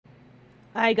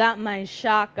I got my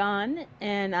shotgun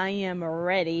and I am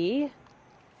ready.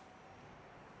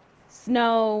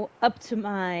 Snow up to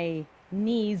my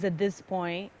knees at this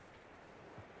point.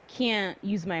 Can't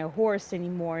use my horse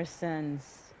anymore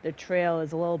since the trail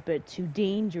is a little bit too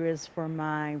dangerous for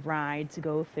my ride to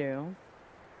go through.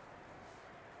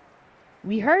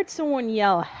 We heard someone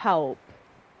yell help.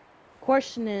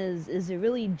 Question is it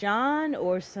really John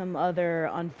or some other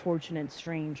unfortunate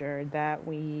stranger that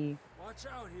we Watch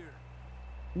out here.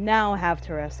 now have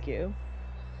to rescue?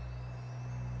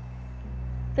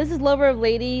 This is Lover of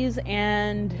Ladies,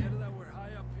 and Now that we're high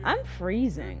up here, I'm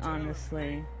freezing,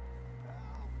 honestly.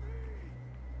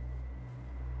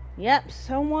 Yep,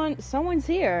 someone's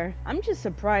here. I'm just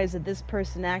surprised that this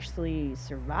person actually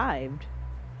survived.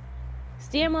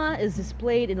 Stamina is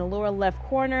displayed in the lower left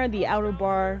corner. The outer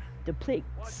bar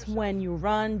depicts when you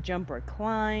run, jump, or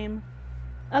climb.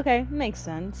 Okay, makes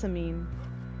sense. I mean,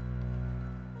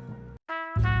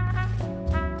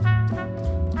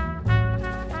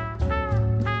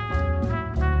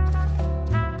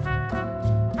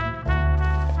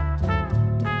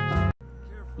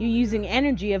 you're using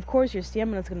energy, of course your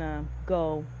stamina's gonna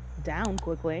go down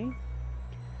quickly.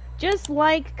 Just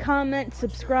like, comment,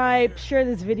 subscribe, share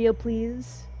this video,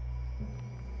 please.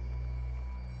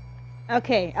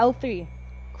 Okay, L3.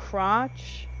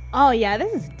 Crotch. Oh yeah,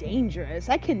 this is dangerous.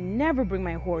 I can never bring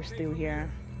my horse through here.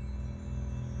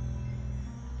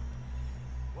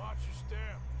 watch your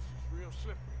step. This is real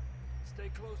slippery. Stay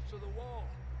close to the wall.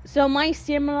 So my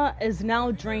stamina is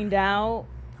now drained out,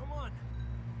 Come on.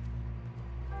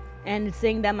 and it's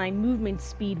saying that my movement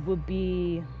speed would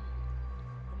be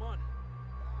Come on.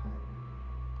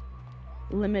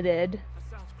 limited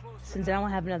That sounds close. since I don't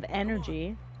have enough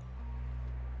energy.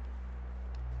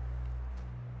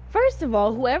 First of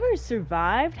all, whoever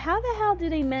survived, how the hell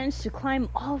did they manage to climb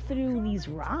all through these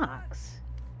rocks?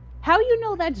 How you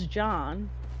know that's John?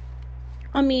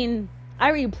 I mean, I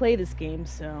already played this game,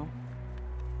 so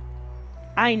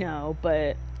I know,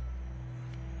 but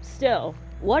still,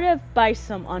 what if by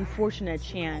some unfortunate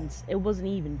chance it wasn't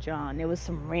even John, it was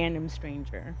some random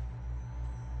stranger?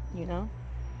 You know?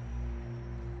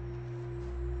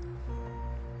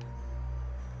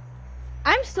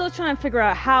 I'm still trying to figure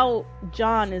out how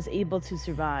John is able to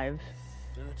survive.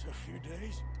 Been a tough few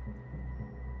days.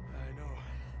 I know.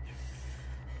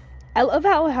 I love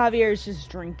how Javier is just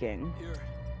drinking. Here.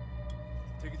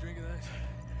 Take a drink of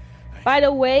that. By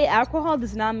the way, alcohol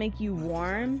does not make you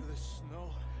warm, For this snow.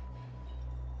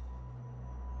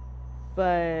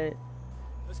 but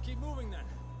Let's keep moving then.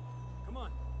 Come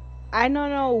on. I don't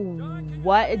know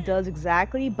what it does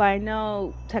exactly, but I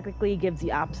know technically it gives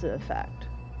the opposite effect.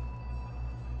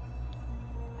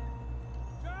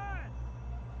 John!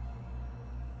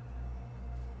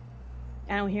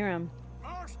 I don't hear him.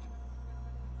 Marston!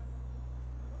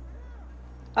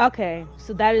 Okay,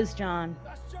 so that is John.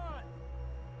 That's John!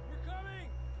 We're coming!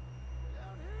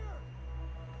 Down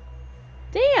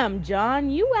here! Damn, John,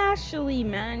 you actually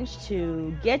managed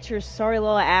to get your sorry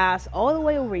little ass all the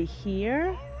way over here?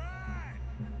 Alright!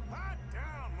 Hot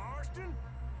down, Marston!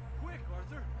 Quick,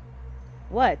 Arthur!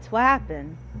 What? What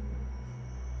happened?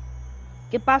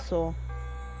 ¿Qué pasó?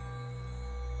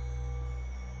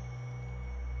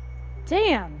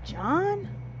 Damn, John.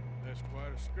 That's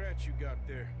quite a scratch you got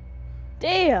there.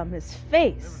 Damn, his Never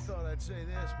face. thought I'd say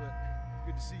this, but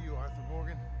good to see you, Arthur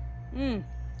Morgan.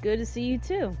 Good to see you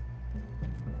too.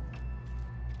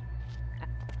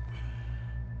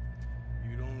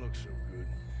 You don't look so good.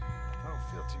 I don't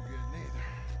feel too good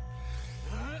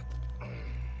neither.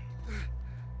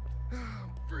 I'm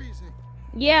freezing.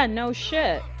 Yeah, no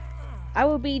shit. I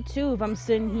would be too if I'm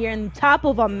sitting here on top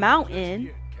of a mountain,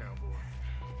 Yeah, cowboy.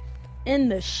 in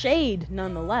the shade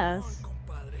nonetheless.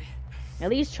 Compadre. At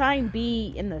least try and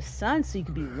be in the sun so you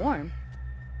can be warm.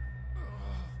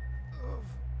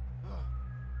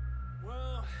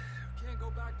 Well, we can't go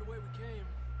back the way we came.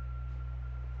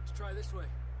 Let's try this way.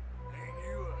 Ain't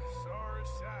you a sorry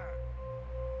sight?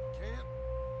 Can't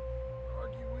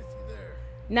argue with you there.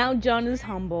 Now John is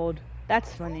humbled.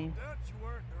 That's funny. Dutch, you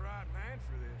weren't the right man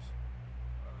for this.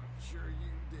 I'm sure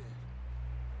you did.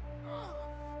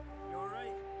 You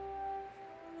alright?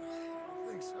 I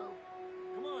think so.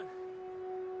 Come on.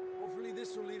 Hopefully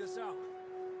this will lead us out.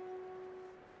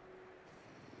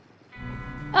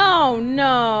 Oh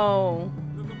no!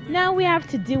 Now we have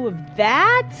to deal with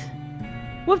that?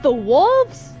 With the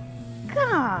wolves?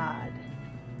 God.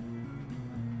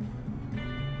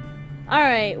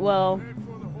 Alright, well, Head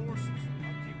for the horses.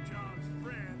 I'll keep John's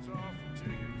friends off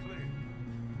until you're clear.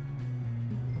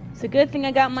 it's a good thing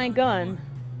I got my gun.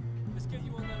 Let's get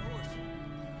you on that horse.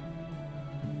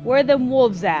 Where are the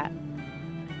wolves at?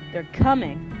 They're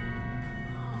coming.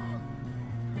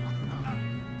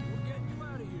 We're getting you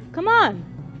out of here. Come on.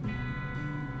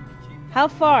 How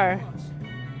far?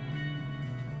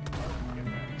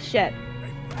 Shit.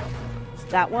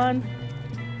 That one.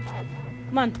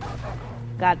 Come on.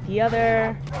 Got the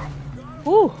other.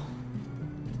 Whew.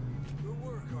 Good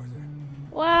work, Arthur.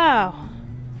 Wow.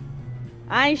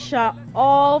 I shot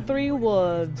all 3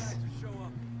 wolves. Show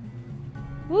up.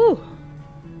 Whew.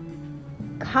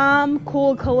 Calm,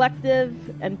 cool, collective,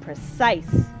 and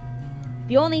precise.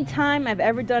 The only time I've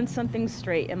ever done something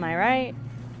straight, am I right?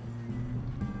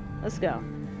 Let's go.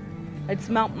 Let's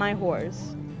mount my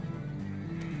horse.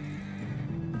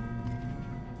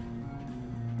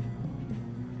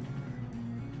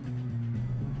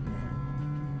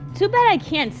 Too bad I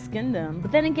can't skin them,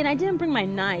 but then again, I didn't bring my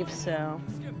knife, so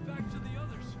Let's get back to the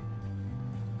others.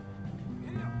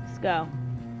 Yeah. let's go.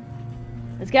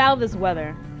 Let's get out of this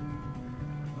weather.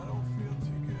 I don't feel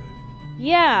too good.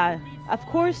 Yeah, of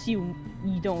course you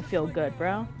don't feel good,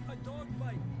 bro. A dog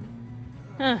bite.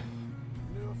 Huh.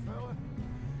 Knew a fella,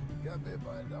 got bit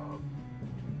by a dog,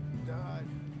 died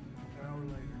an hour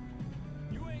later.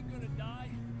 You ain't gonna die.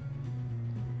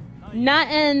 Not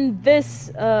in this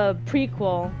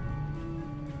prequel.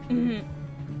 Mhm.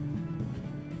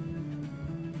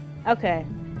 Okay.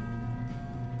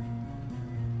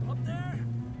 Up there.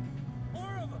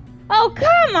 More of them. Oh,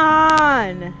 come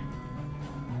on!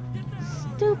 Get the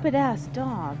hell Stupid ass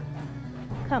dog.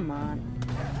 Come on.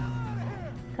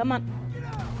 Come on.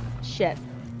 Shit.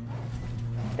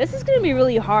 This is gonna be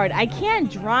really hard. I can't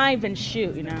drive and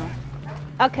shoot, you know.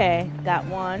 Okay, got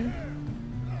one.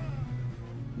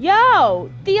 Yo!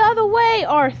 The other way,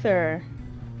 Arthur!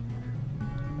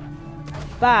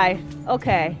 Bye.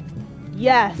 Okay.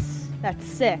 Yes. That's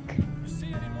sick. You see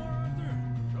any more, Arthur?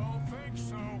 Don't think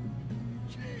so.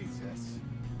 Jesus.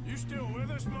 You still with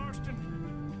us, Marston?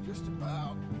 Just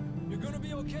about. You're gonna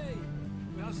be okay.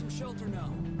 We have some shelter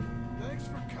now. Thanks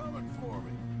for coming for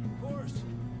me. Of course.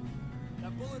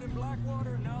 That bullet in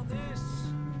Blackwater, now this.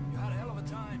 You had a hell of a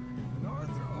time. And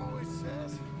Arthur always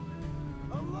says,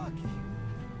 I'm lucky.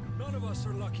 None of us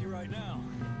are lucky right now.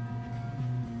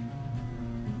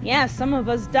 Yeah, some of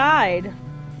us died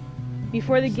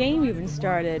before the game even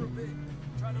started.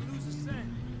 Try to lose a scent.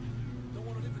 Don't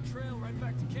want to leave a trail right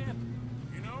back to camp.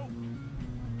 You know,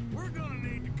 we're gonna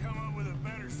need to come up with a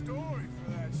better story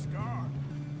for that scar.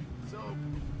 So,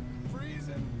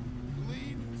 freezing,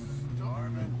 bleeding,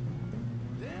 starving,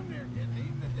 damn near getting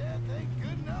eaten to death ain't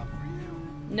good enough for you.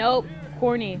 Nope.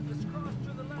 Corny. Let's cross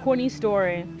to the left. Corny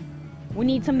story. We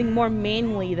need something more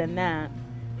manly than that.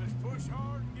 Let's push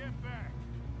hard and get back.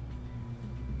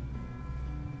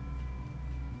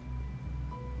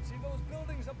 See those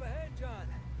buildings up ahead, John?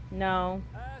 No.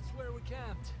 That's where we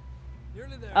camped.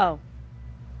 Nearly there. Oh.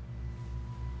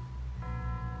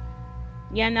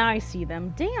 Yeah, now I see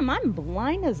them. Damn, I'm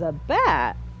blind as a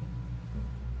bat.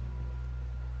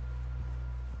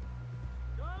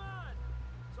 Come on!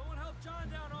 Someone help John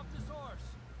down off this horse.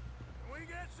 Can we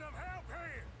get some help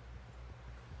here?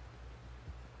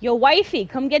 Yo, wifey,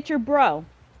 come get your bro.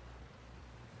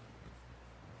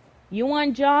 You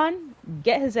want John?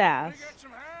 Get his Can ass. we get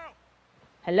some help?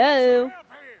 Hello? Help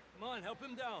here. Come on, help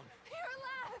him down. You're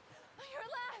alive! You're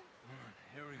alive!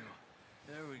 Here we go.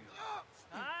 There we go.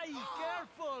 Ay,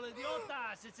 careful,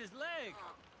 idiotas! It's his leg.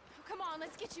 Oh, come on,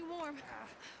 let's get you warm.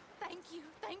 Thank you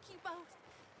both.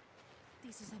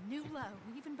 This is a new low,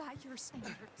 even by your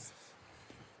standards.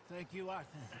 Thank you, Arthur.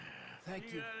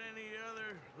 Thank you. got any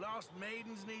other lost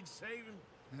maidens need saving?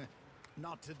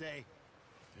 Not today.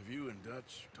 Have you and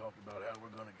Dutch talked about how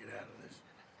we're gonna get out of this?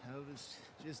 I was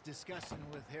just discussing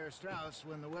with Herr Strauss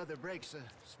when the weather breaks.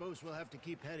 Suppose we'll have to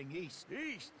keep heading east.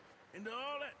 East? Into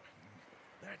all that...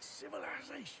 That's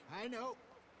civilization. I know.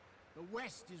 The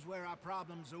west is where our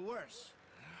problems are worse.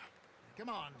 Come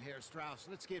on, Herr Strauss.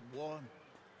 Let's get warm.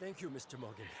 Thank you, Mr.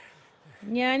 Morgan.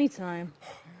 Yeah, anytime.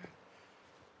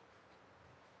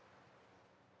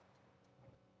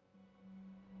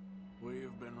 We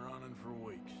have been running for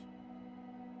weeks.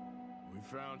 We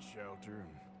found shelter and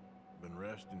been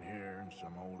resting here in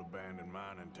some old abandoned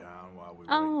mining town while we wait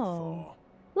Oh. to thaw.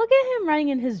 Look at him writing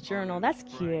in his journal. Only the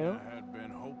That's spring cute. I had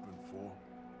been hoping for.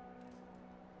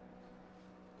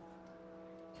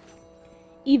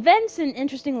 Events and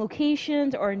interesting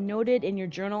locations are noted in your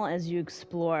journal as you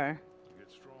explore.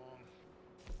 Get strong.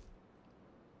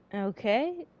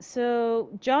 Okay, so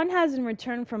John hasn't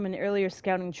returned from an earlier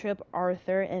scouting trip.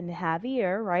 Arthur and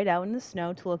Javier right out in the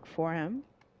snow to look for him.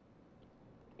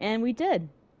 And we did.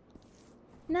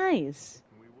 Nice.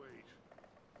 We wait.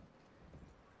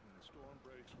 When the storm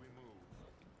breaks, we move.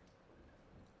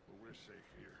 But we're safe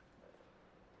here.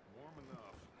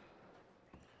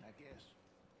 guess.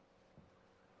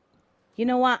 You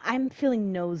know what? I'm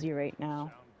feeling nosy right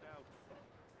now.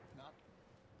 Not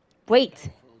Wait.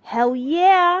 doubtful. Hell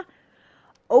yeah!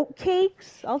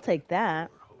 Oatcakes? I'll take that.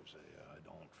 Hosea, I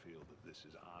don't feel that this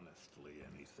is honestly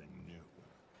anything new.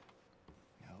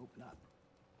 I hope not.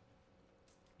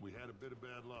 We had a bit of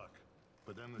bad luck,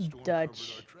 but then the storm Dutch.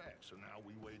 covered our tracks, so now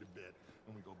we wait a bit,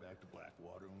 and we go back to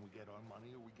Blackwater, and we get our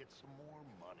money, or we get some more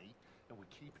money, and we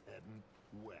keep heading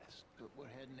west. But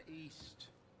we're heading east.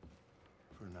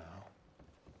 For now.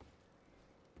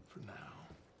 For now.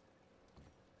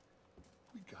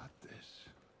 We got this.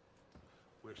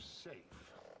 We're safe.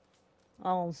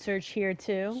 I'll search here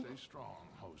too. Stay strong,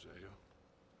 Hosea.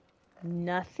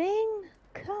 Nothing?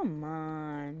 Come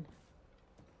on.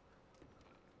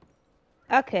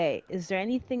 Okay, is there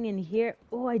anything in here?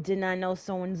 Oh, I did not know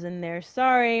someone's in there.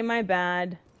 Sorry, my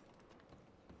bad.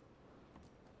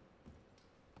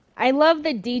 I love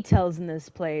the details in this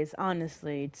place,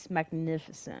 honestly. It's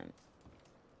magnificent.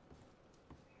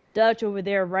 Dutch over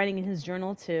there writing in his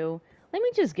journal too. Let me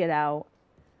just get out.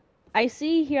 I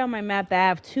see here on my map that I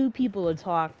have 2 people to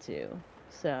talk to,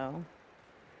 so.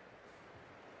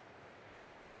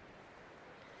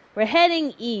 We're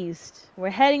heading east. We're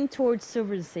heading towards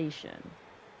civilization.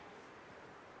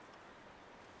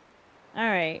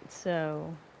 Alright,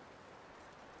 so.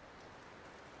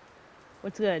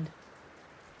 What's good?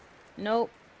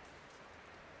 Nope.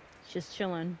 Just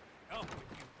chilling. Up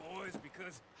with you boys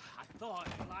because I thought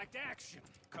you liked action.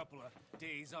 Couple of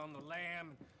days on the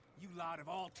lam, you lot have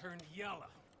all turned yellow.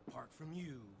 Apart from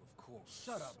you, of course.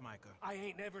 Shut up, Micah. I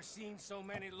ain't never seen so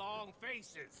many long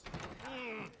faces.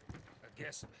 I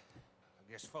guess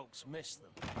folks miss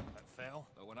them. That fell.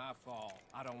 But when I fall,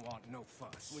 I don't want no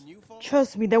fuss. When you fall,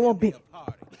 Trust me, there won't be. A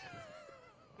party.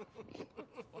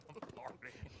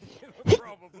 party.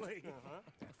 Probably. That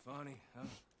funny, huh?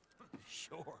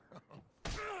 Sure.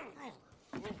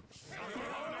 I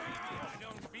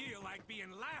don't feel like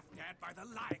being laughed at by the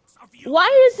likes of you.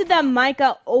 Why is it that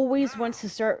Micah always wants to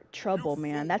start trouble,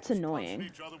 man? That's annoying.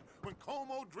 Each other when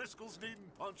Como Driscoll's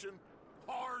needing punching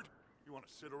hard. You want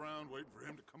to sit around waiting for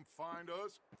him to come find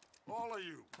us? All of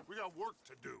you, we got work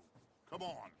to do. Come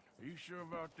on. Are you sure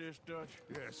about this, Dutch?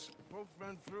 Yes. Folks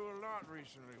been through a lot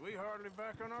recently. We hardly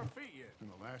back on our feet yet.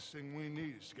 And the last thing we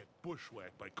need is to get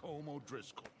bushwhacked by Como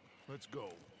Driscoll. Let's go.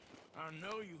 I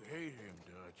know you hate him,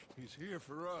 Dutch. He's here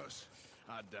for us.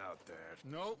 I doubt that.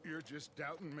 No, you're just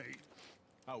doubting me.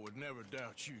 I would never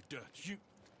doubt you, Dutch.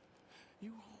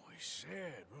 You always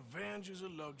said revenge is a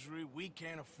luxury we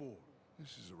can't afford.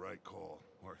 This is the right call,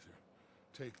 Arthur.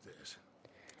 Take this.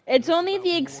 It's only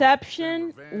the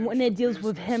exception when it deals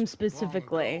with him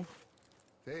specifically.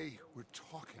 They were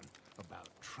talking about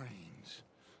trains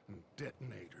and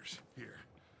detonators here.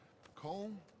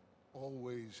 Colm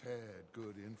always had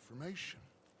good information.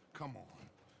 Come on.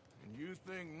 And you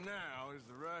think now is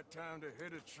the right time to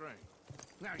hit a train?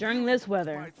 Now, During you this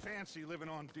weather. might fancy living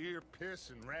on deer piss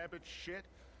and rabbit shit.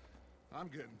 I'm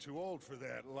getting too old for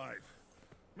that life.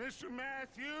 Mr.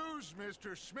 Matthews,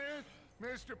 Mr. Smith,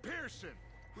 Mr. Pearson,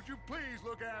 would you please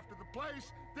look after the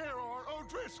place? There are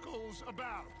O'Driscolls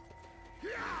about. Yeah!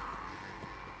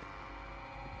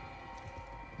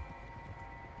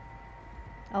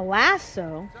 A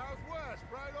lasso? Southwest,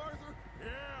 right, Arthur?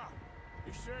 Yeah.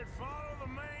 He said follow the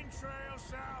main trail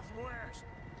southwest.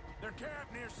 They're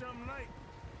camped near some lake.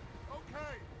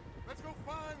 Okay, let's go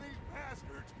find these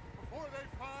bastards before they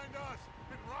find us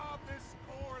and rob this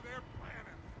store they're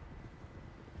planning.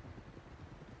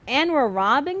 And we're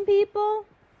robbing people?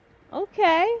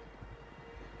 Okay.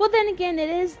 Well, then again, it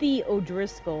is the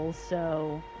O'Driscolls,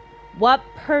 so what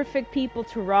perfect people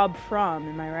to rob from,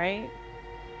 am I right?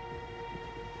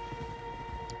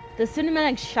 The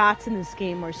cinematic shots in this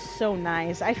game are so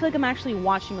nice. I feel like I'm actually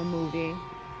watching a movie.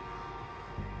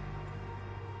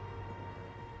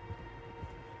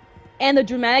 And the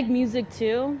dramatic music,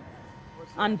 too.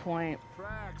 On point.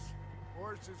 Tracks.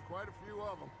 Horses, quite a few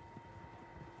of them.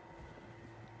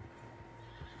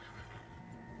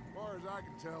 As far as I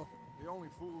can tell, the only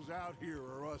fools out here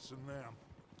are us and them.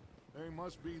 They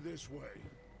must be this way.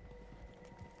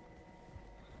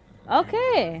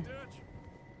 Okay.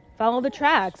 Follow the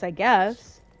tracks, I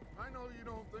guess. I know you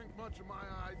don't think much of my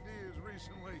ideas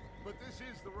recently, but this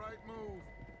is the right move.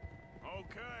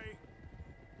 Okay.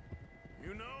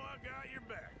 You know I got your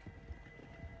back.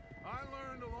 I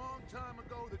learned a long time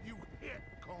ago that you hit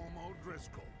Como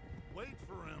Driscoll. Wait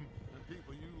for him, and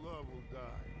people you love will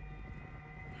die.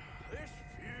 This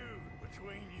feud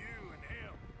between you and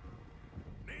him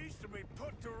needs to be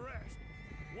put to rest,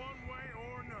 one way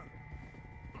or another.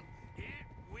 It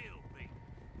will be.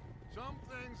 Some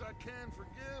things I can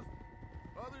forgive,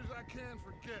 Others I can't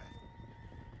forget.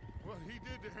 What he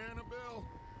did to Annabelle,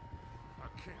 I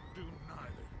can't do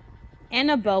neither.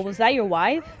 Annabelle, was that your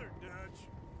wife? Brother, Dutch.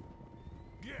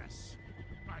 Yes,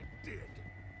 I did.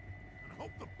 And I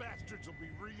hope the bastards will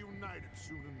be reunited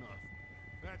soon enough.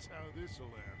 That's how this'll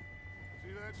end.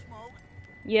 See that smoke?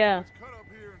 Yeah. Let's cut up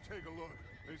here and take a look.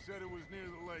 They said it was near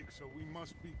the lake, so we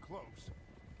must be close.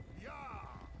 Yeah!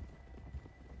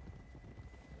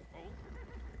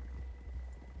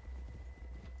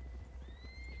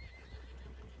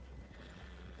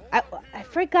 I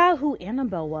forgot who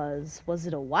Annabelle was. Was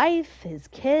it a wife? His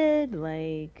kid?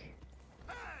 Like...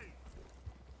 Hey!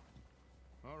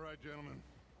 All right, gentlemen.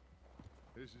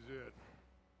 This is it.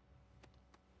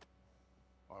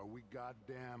 Are we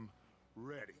goddamn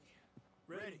ready?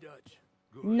 Ready, Dutch.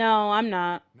 Good. No, I'm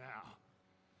not. Now,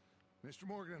 Mr.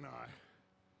 Morgan and I,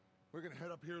 we're gonna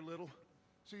head up here a little,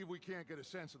 see if we can't get a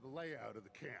sense of the layout of the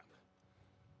camp.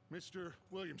 Mr.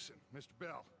 Williamson, Mr.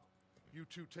 Bell, you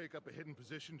two take up a hidden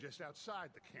position just outside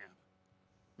the camp.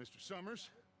 Mr. Summers,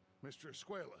 Mr.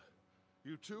 Escuela,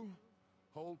 you two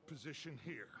hold position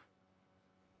here.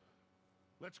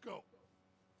 Let's go.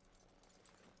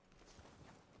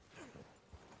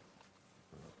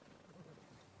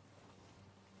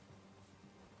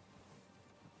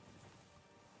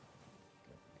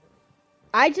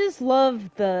 I just love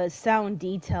the sound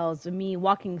details of me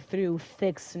walking through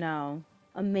thick snow.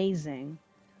 Amazing.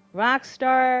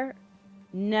 Rockstar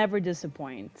never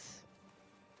disappoints.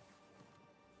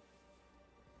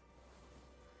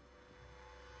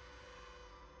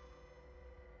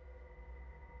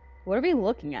 What are we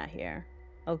looking at here?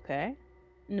 Okay.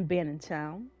 An abandoned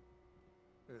town.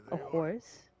 There A they are.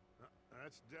 horse.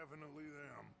 That's definitely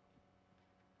them.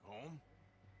 Home?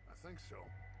 I think so.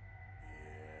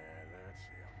 Yeah, that's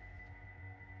him.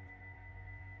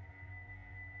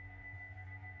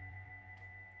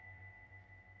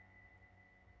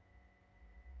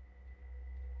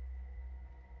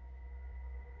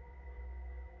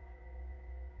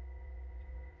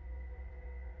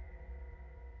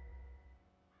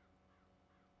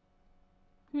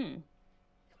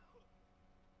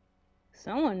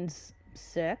 Someone's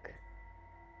sick.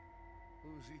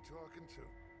 Who's he talking to?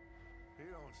 He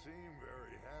don't seem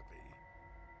very happy.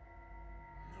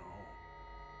 No.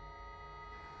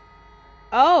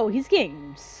 Oh, he's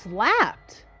getting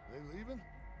slapped. They leaving?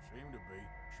 Seem to be.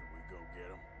 Should we go get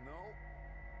them? No.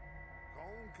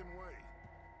 Colin can wait.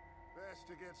 Best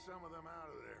to get some of them out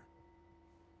of there.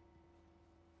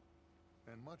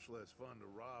 And much less fun to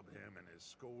rob him and his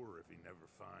score if he never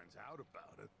finds out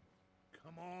about it.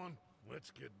 Come on,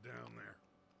 let's get down there.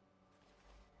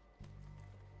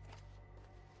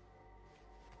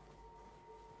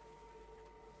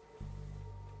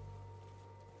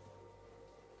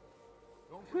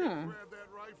 Don't forget to grab that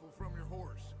rifle from your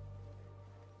horse.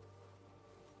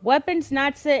 Weapons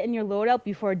not set in your loadout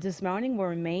before dismounting will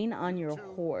remain on your Two, get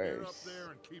up horse.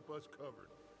 there and keep us covered.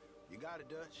 You got it,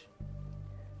 Dutch.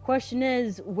 Question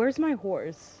is, where's my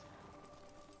horse?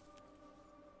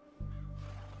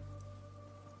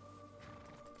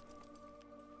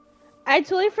 I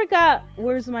totally forgot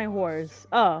where's my horse.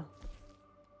 Oh.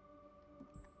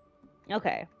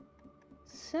 Okay.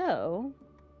 So.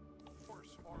 Horse,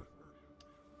 Arthur.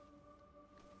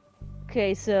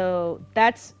 Okay, so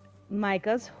that's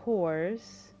Micah's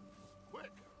horse. Quick,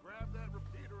 grab that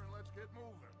repeater and let's get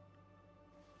moving.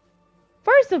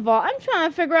 First of all, I'm trying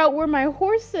to figure out where my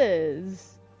horse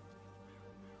is.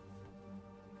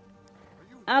 Are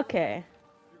you Okay.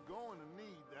 You're going to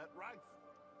need that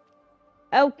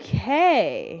rifle.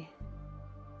 Okay.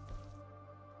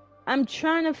 I'm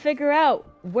trying to figure out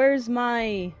where's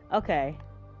my... Okay.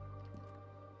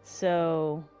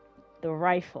 So, the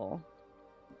rifle.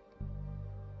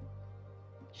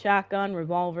 Shotgun,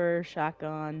 revolver,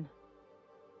 shotgun.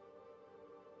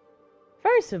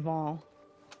 First of all...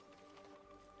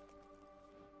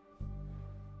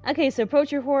 Okay, so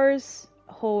approach your horse,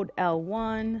 hold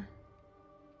L1.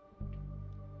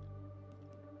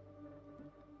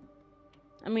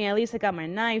 I mean, at least I got my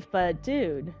knife, but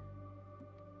dude.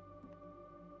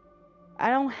 I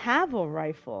don't have a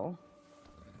rifle.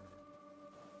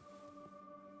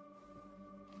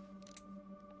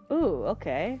 Ooh,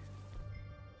 okay.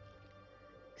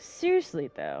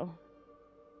 Seriously, though.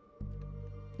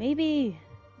 Maybe...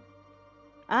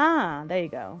 Ah, there you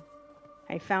go.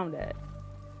 I found it.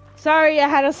 Sorry, I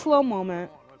had a slow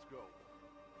moment. Come on, let's go.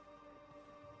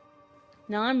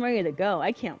 Now I'm ready to go.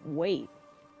 I can't wait.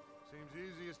 Seems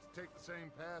easiest to take the same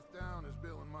path down as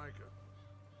Bill and Micah.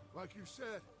 Like you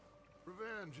said,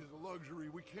 revenge is a luxury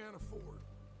we can't afford.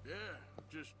 Yeah,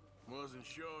 just wasn't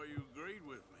sure you agreed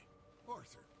with me.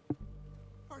 Arthur,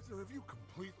 Arthur, have you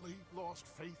completely lost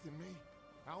faith in me?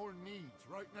 Our needs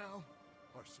right now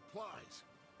are supplies,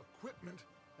 equipment,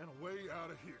 and a way out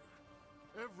of here.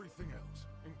 Everything else,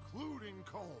 including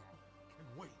Colm, can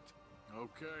wait.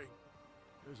 Okay.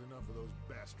 There's enough of those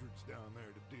bastards down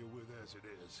there to deal with as it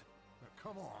is. Now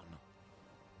come on.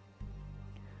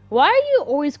 Why are you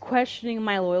always questioning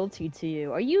my loyalty to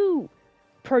you? Are you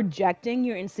projecting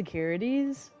your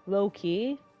insecurities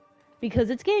low-key? Because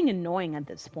it's getting annoying at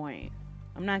this point.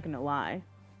 I'm not gonna lie.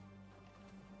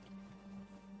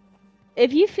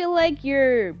 If you feel like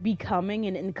you're becoming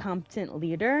an incompetent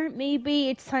leader, maybe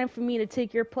it's time for me to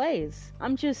take your place.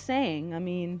 I'm just saying, I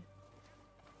mean,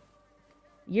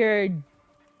 you're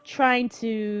trying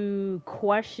to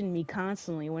question me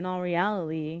constantly when in all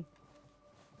reality,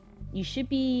 you should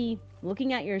be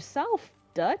looking at yourself,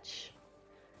 Dutch.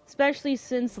 Especially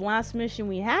since the last mission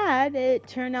we had, it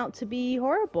turned out to be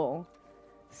horrible.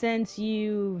 Since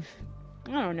you've,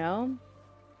 I don't know,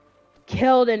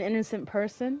 killed an innocent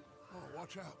person. Oh,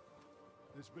 watch out.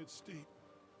 This bit's steep.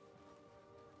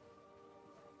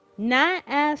 Not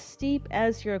as steep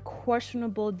as your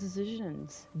questionable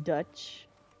decisions, Dutch.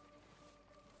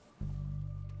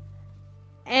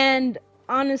 And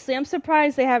honestly, I'm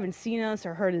surprised they haven't seen us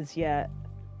or heard us yet.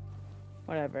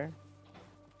 Whatever.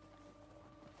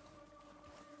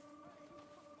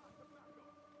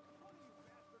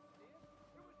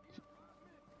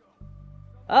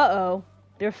 Uh-oh.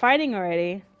 They're fighting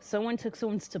already. Someone took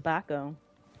someone's tobacco.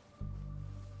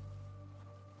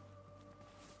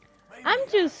 I'm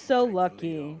just so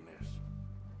lucky.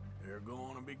 They're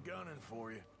going to be gunning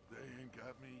for you. They ain't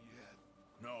got me yet.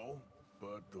 No,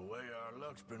 but the way our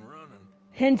luck's been running.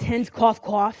 Hint, hint, cough,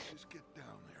 cough. Just get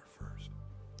down there first.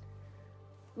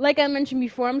 Like I mentioned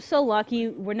before, I'm so lucky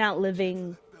we're not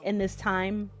living in this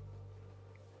time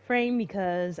frame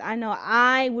because I know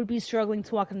I would be struggling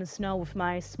to walk in the snow with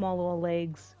my small little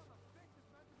legs.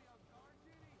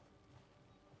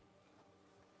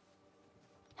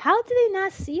 How did they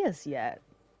not see us yet?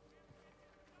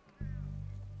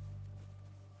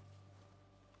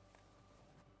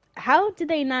 How did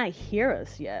they not hear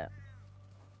us yet?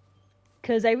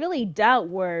 Because I really doubt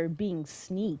we're being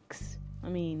sneaks. I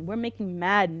mean, we're making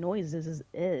mad noises as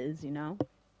is, you know?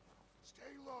 Stay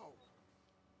low.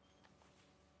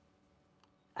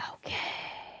 Okay.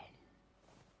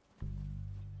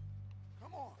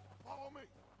 Come on, follow me.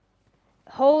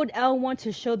 Hold L1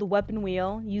 to show the weapon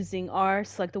wheel. Using R,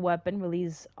 select the weapon.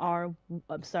 Release R,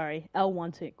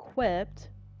 L1 to equipped.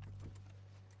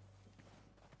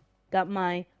 Got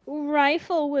my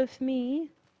rifle with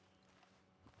me.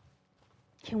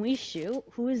 Can we shoot?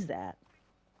 Who is that?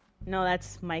 No,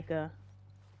 that's Micah.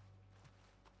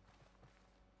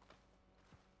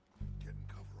 Get in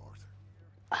cover,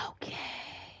 Arthur. Okay.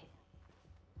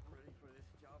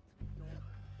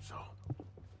 So,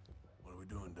 what are we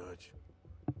doing, Dutch?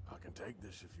 I can take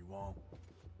this if you want.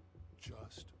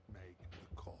 Just make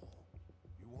the call.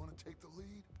 You want to take the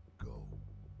lead? Go.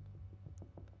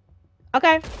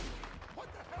 Okay. What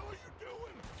the hell are you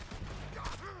doing? God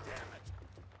damn it!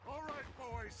 All right,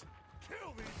 boys.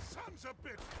 Kill these sons of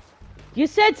bitches. You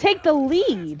said take the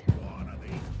lead. One of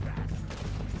these bastards.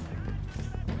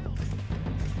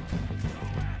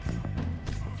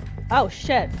 Oh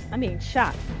shit, I'm being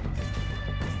shot.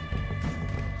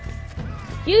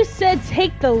 You said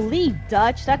take the lead,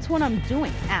 Dutch. That's what I'm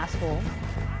doing, asshole.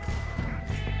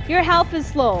 Your health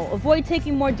is low. Avoid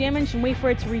taking more damage and wait for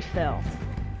it to refill.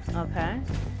 Okay.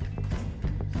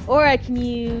 Or I can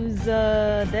use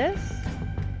this.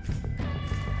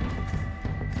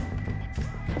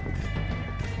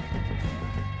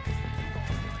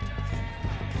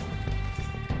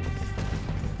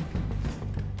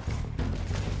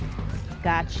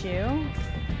 Got you. You're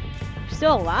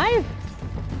still alive?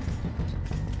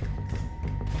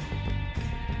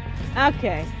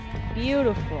 Okay.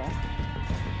 Beautiful.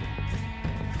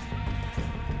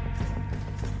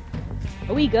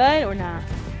 Are we good or not?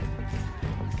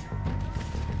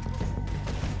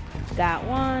 Got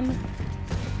one.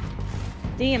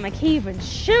 Damn, I can't even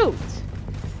shoot!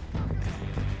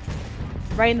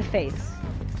 Right in the face.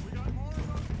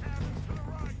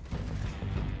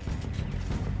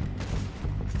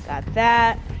 Got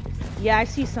that. Yeah, I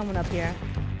see someone up here.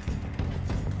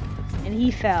 And he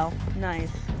fell.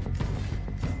 Nice.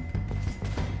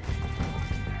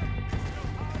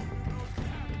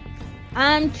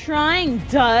 I'm trying,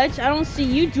 Dutch. I don't see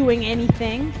you doing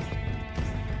anything.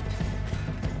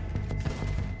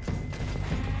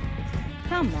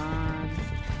 Come on.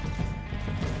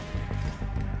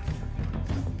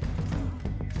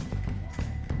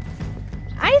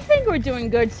 I think we're doing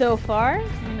good so far,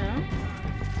 you know.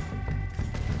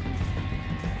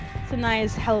 It's a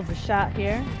nice hell of a shot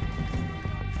here.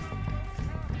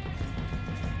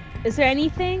 Is there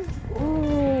anything?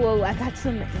 Ooh, I got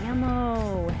some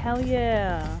ammo. Hell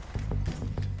yeah.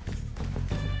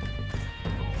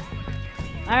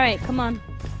 Alright, come on.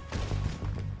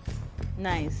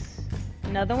 Nice.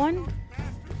 Another one?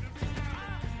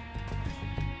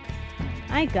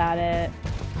 I got it.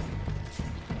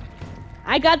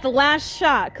 I got the last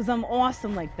shot because I'm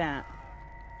awesome like that.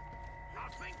 I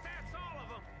think that's all of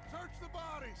them. Search the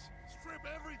bodies. Strip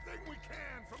everything we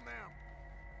can from them.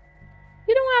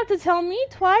 You don't have to tell me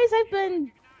twice. I've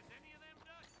been...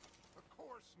 Of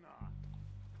course not.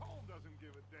 Colm doesn't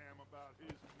give a damn about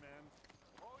his men.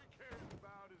 All he cares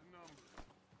about is numbers.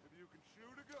 If you can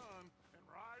shoot a gun and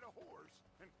ride a horse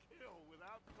and kill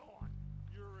without thought,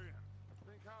 you're in.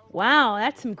 Think how... Wow,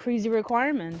 that's some crazy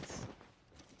requirements.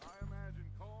 I imagine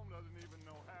Colm doesn't even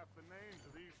know half the names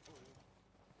of these fools.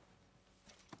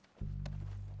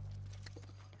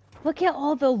 Look at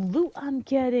all the loot I'm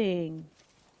getting.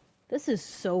 This is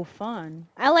so fun.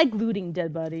 I like looting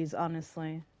dead bodies,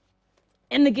 honestly.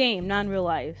 In the game, not in real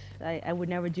life. I would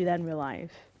never do that in real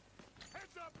life. Heads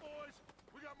up, boys.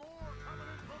 We got more coming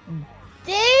in from the north.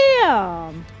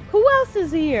 Damn! Who else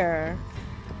is here?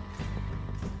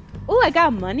 Oh, I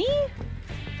got money?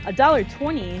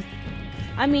 $1.20.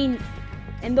 I mean,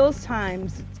 in those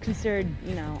times, it's considered,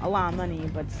 you know, a lot of money,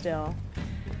 but still.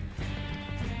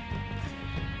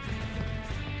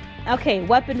 Okay,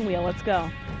 weapon wheel, let's go.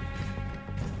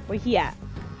 Where he at?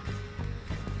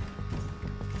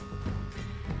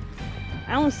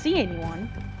 I don't see anyone.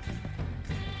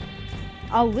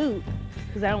 I'll loot,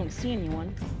 because I don't see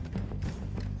anyone.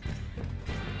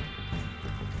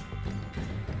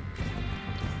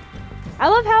 I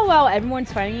love how while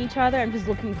everyone's fighting each other, I'm just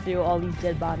looking through all these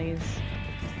dead bodies.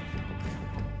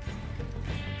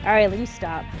 Alright, let me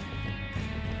stop.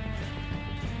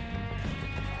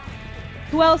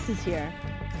 Who else is here?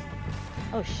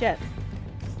 Oh shit.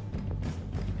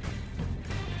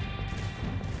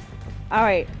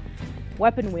 Alright.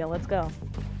 Weapon wheel, let's go.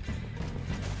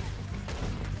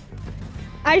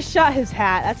 I shot his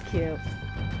hat, that's cute.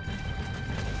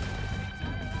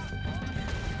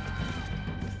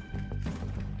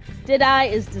 Deadeye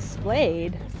is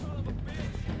displayed.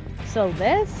 So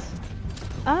this?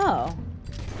 Oh.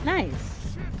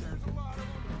 Nice.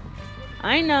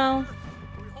 I know.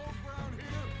 We hold ground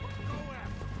here or go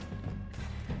after them.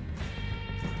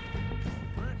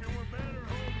 Reckon we're better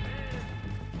holding here.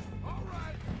 All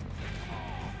right.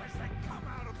 Oh, as they come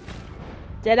out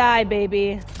of Deadeye,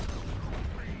 baby.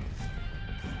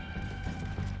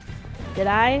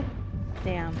 Deadeye?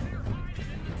 Damn.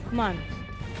 Come on.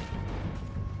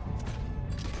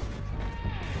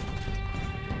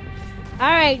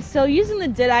 Alright, so using the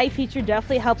Deadeye feature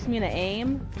definitely helps me to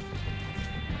aim.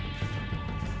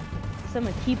 So I'm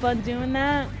gonna keep on doing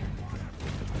that.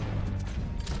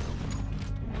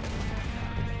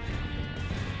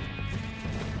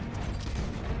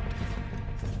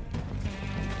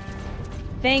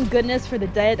 Thank goodness for the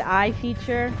Deadeye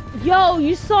feature. Yo,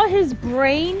 you saw his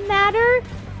brain matter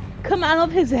come out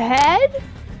of his head?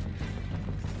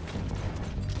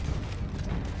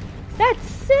 That's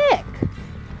sick!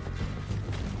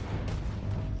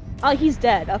 Oh, he's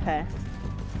dead. Okay.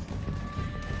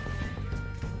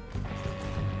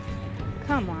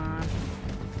 Come on.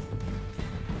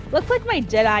 Looks like my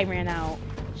Deadeye ran out.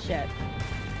 Shit.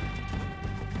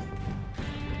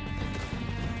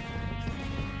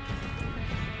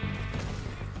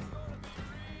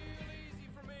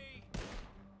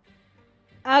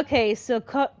 Okay, so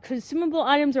consumable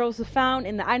items are also found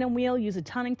in the item wheel. Use a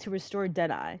tonic to restore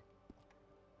Deadeye.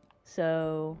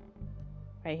 So,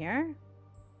 right here?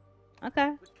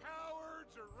 Okay. The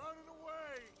cowards are running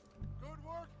away. Good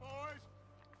work, boys.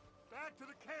 Back to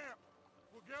the camp.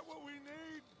 We'll get what we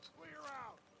need. Clear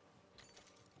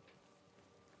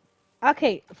out.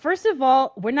 Okay, first of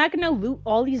all, we're not gonna loot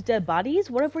all these dead bodies.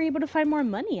 What if we're able to find more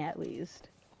money at least?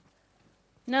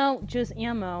 No, just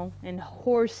ammo and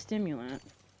horse stimulant.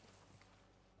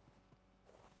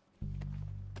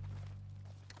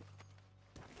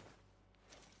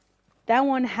 That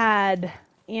one had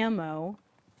ammo.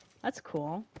 That's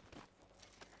cool.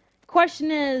 Question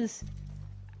is,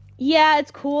 yeah, it's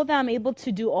cool that I'm able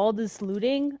to do all this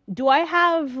looting. Do I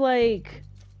have, like,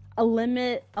 a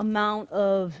limit amount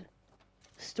of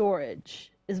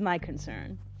storage is my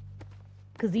concern.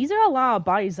 Because these are a lot of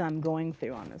bodies I'm going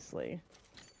through, honestly.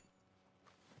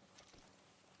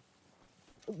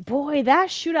 Boy, that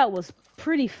shootout was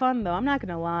pretty fun, though. I'm not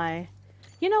gonna lie.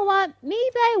 You know what?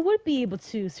 Maybe I would be able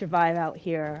to survive out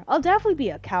here. I'll definitely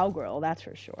be a cowgirl, that's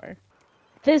for sure.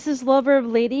 This is Lover of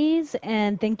Ladies,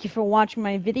 and thank you for watching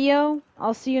my video.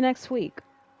 I'll see you next week.